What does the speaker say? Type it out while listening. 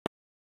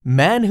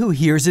Man who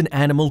hears an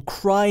animal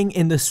crying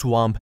in the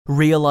swamp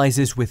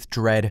realizes with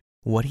dread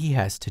what he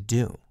has to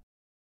do.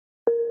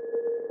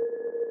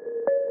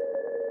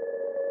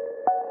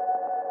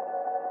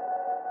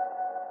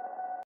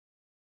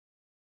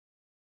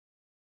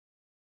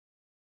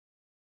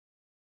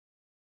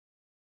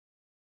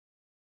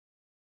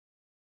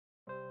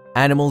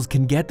 Animals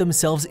can get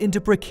themselves into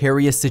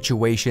precarious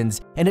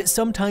situations, and it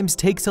sometimes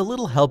takes a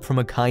little help from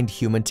a kind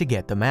human to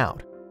get them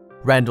out.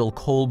 Randall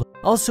Kolb,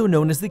 also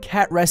known as the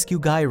cat rescue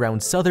guy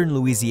around southern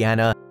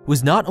Louisiana,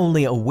 was not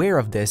only aware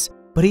of this,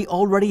 but he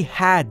already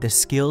had the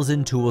skills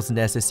and tools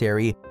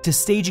necessary to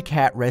stage a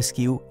cat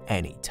rescue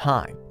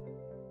anytime.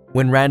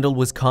 When Randall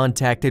was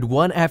contacted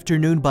one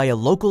afternoon by a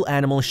local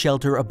animal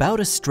shelter about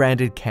a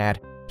stranded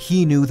cat,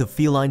 he knew the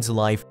feline's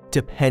life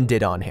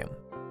depended on him.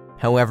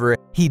 However,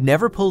 he'd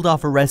never pulled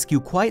off a rescue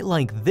quite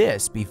like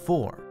this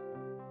before.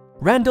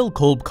 Randall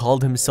Kolb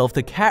called himself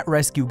the cat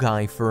rescue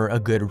guy for a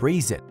good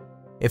reason.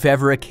 If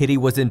ever a kitty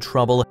was in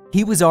trouble,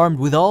 he was armed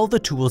with all the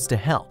tools to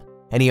help,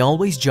 and he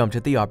always jumped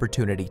at the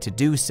opportunity to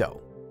do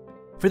so.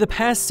 For the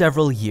past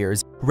several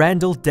years,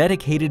 Randall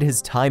dedicated his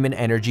time and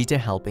energy to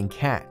helping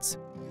cats.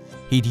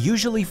 He'd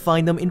usually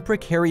find them in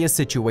precarious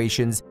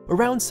situations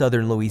around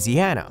southern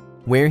Louisiana,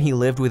 where he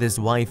lived with his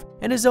wife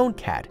and his own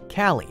cat,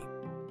 Callie.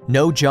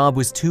 No job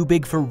was too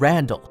big for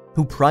Randall,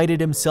 who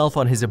prided himself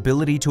on his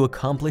ability to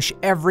accomplish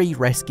every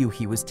rescue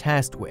he was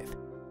tasked with.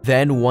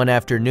 Then one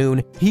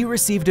afternoon, he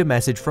received a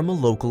message from a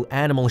local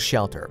animal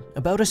shelter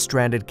about a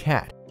stranded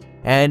cat,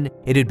 and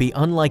it'd be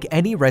unlike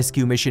any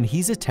rescue mission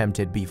he's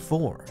attempted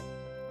before.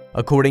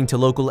 According to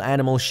local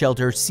animal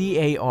shelter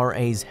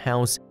CARA's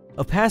house,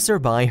 a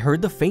passerby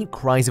heard the faint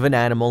cries of an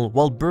animal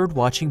while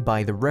birdwatching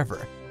by the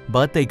river,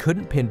 but they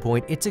couldn't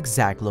pinpoint its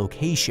exact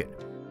location.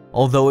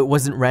 Although it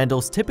wasn't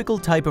Randall's typical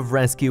type of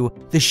rescue,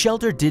 the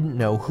shelter didn't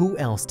know who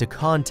else to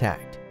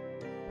contact.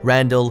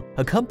 Randall,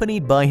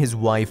 accompanied by his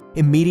wife,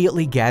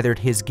 immediately gathered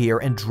his gear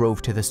and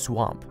drove to the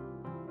swamp.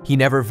 He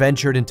never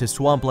ventured into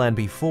swampland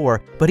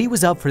before, but he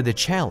was up for the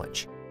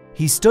challenge.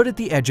 He stood at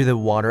the edge of the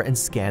water and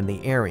scanned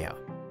the area.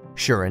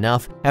 Sure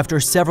enough, after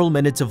several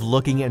minutes of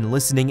looking and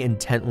listening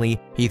intently,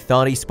 he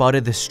thought he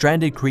spotted the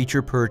stranded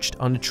creature perched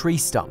on a tree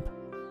stump.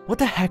 What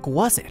the heck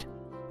was it?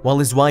 While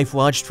his wife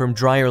watched from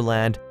drier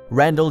land,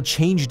 Randall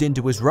changed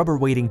into his rubber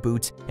wading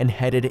boots and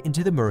headed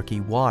into the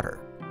murky water.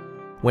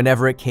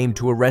 Whenever it came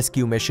to a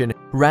rescue mission,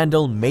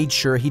 Randall made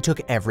sure he took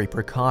every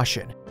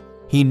precaution.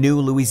 He knew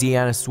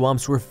Louisiana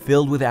swamps were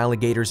filled with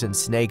alligators and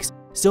snakes,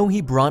 so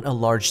he brought a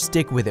large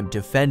stick with him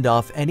to fend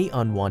off any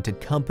unwanted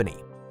company.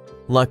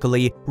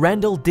 Luckily,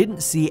 Randall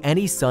didn't see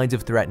any signs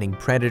of threatening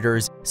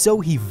predators, so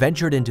he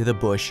ventured into the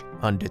bush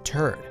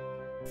undeterred.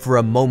 For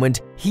a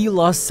moment, he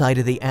lost sight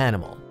of the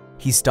animal.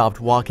 He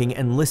stopped walking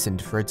and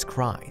listened for its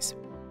cries.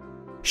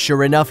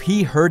 Sure enough,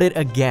 he heard it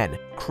again,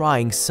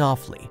 crying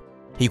softly.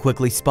 He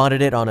quickly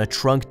spotted it on a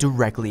trunk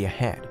directly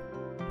ahead.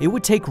 It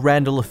would take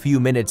Randall a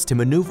few minutes to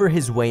maneuver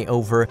his way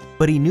over,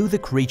 but he knew the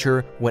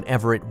creature,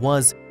 whatever it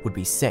was, would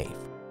be safe.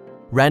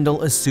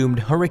 Randall assumed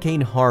Hurricane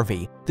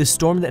Harvey, the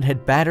storm that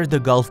had battered the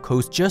Gulf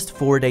Coast just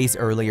 4 days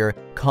earlier,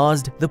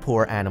 caused the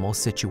poor animal's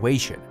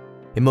situation.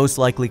 It most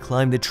likely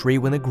climbed the tree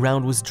when the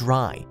ground was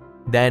dry.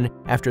 Then,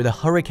 after the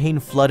hurricane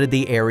flooded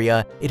the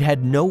area, it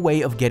had no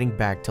way of getting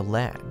back to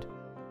land.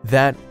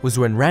 That was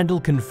when Randall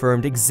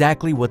confirmed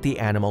exactly what the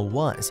animal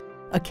was: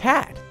 a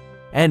cat.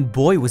 And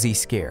boy was he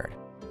scared.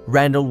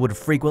 Randall would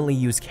frequently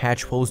use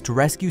catch poles to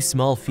rescue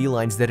small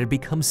felines that had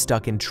become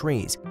stuck in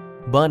trees,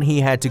 but he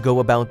had to go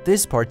about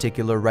this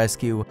particular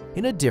rescue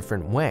in a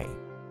different way.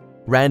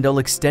 Randall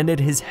extended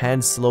his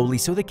hand slowly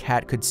so the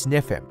cat could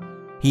sniff him.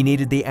 He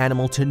needed the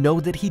animal to know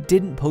that he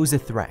didn't pose a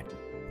threat.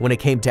 When it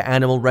came to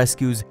animal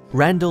rescues,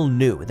 Randall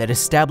knew that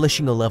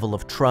establishing a level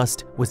of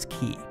trust was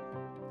key.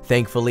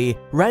 Thankfully,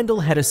 Randall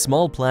had a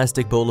small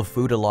plastic bowl of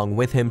food along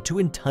with him to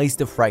entice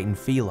the frightened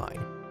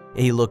feline.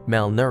 He looked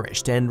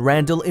malnourished, and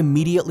Randall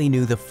immediately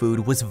knew the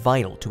food was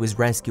vital to his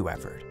rescue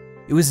effort.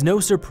 It was no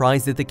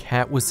surprise that the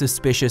cat was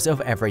suspicious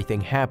of everything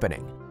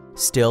happening.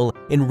 Still,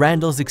 in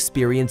Randall's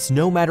experience,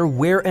 no matter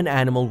where an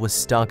animal was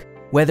stuck,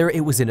 whether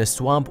it was in a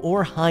swamp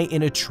or high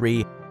in a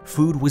tree,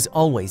 food was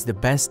always the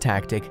best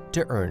tactic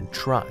to earn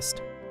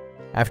trust.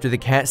 After the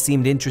cat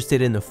seemed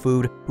interested in the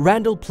food,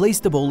 Randall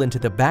placed the bowl into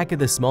the back of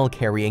the small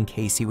carrying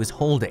case he was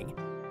holding.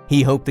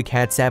 He hoped the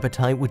cat's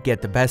appetite would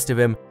get the best of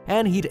him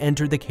and he'd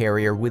enter the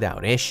carrier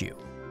without issue.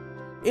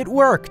 It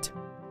worked!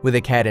 With the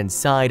cat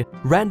inside,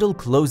 Randall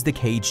closed the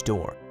cage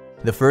door.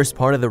 The first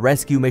part of the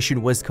rescue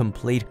mission was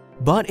complete,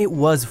 but it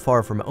was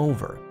far from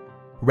over.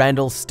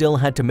 Randall still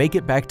had to make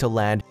it back to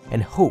land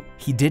and hope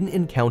he didn't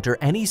encounter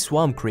any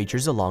swamp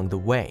creatures along the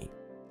way.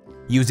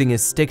 Using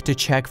his stick to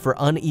check for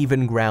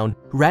uneven ground,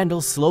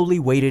 Randall slowly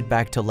waded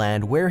back to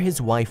land where his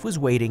wife was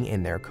waiting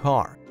in their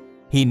car.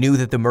 He knew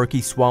that the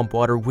murky swamp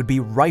water would be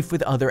rife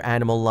with other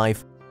animal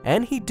life,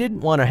 and he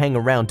didn't want to hang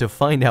around to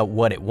find out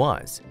what it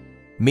was.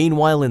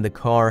 Meanwhile, in the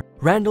car,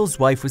 Randall's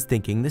wife was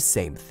thinking the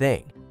same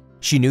thing.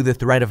 She knew the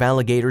threat of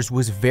alligators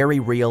was very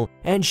real,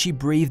 and she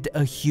breathed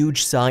a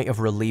huge sigh of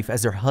relief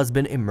as her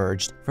husband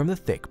emerged from the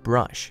thick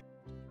brush.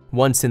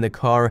 Once in the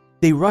car,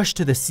 they rushed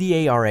to the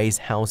CARA's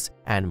house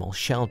animal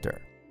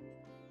shelter.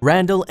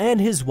 Randall and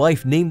his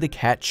wife named the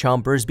cat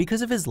Chompers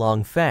because of his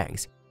long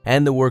fangs,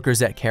 and the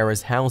workers at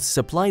Kara's house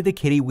supplied the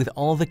kitty with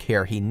all the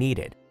care he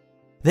needed.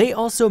 They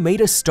also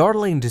made a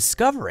startling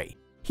discovery.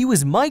 He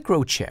was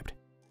microchipped.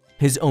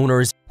 His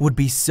owners would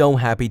be so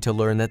happy to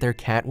learn that their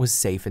cat was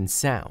safe and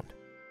sound.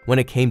 When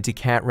it came to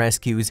cat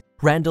rescues,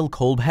 Randall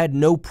Kolb had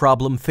no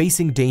problem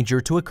facing danger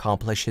to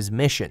accomplish his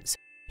missions.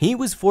 He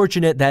was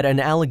fortunate that an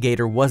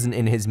alligator wasn't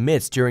in his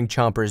midst during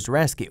Chompers'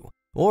 rescue,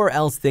 or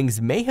else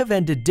things may have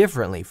ended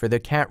differently for the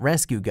cat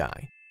rescue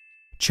guy.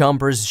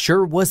 Chompers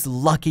sure was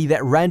lucky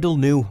that Randall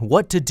knew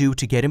what to do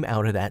to get him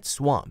out of that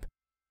swamp.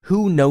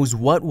 Who knows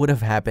what would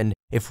have happened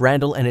if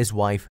Randall and his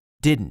wife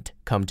didn't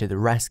come to the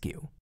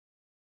rescue.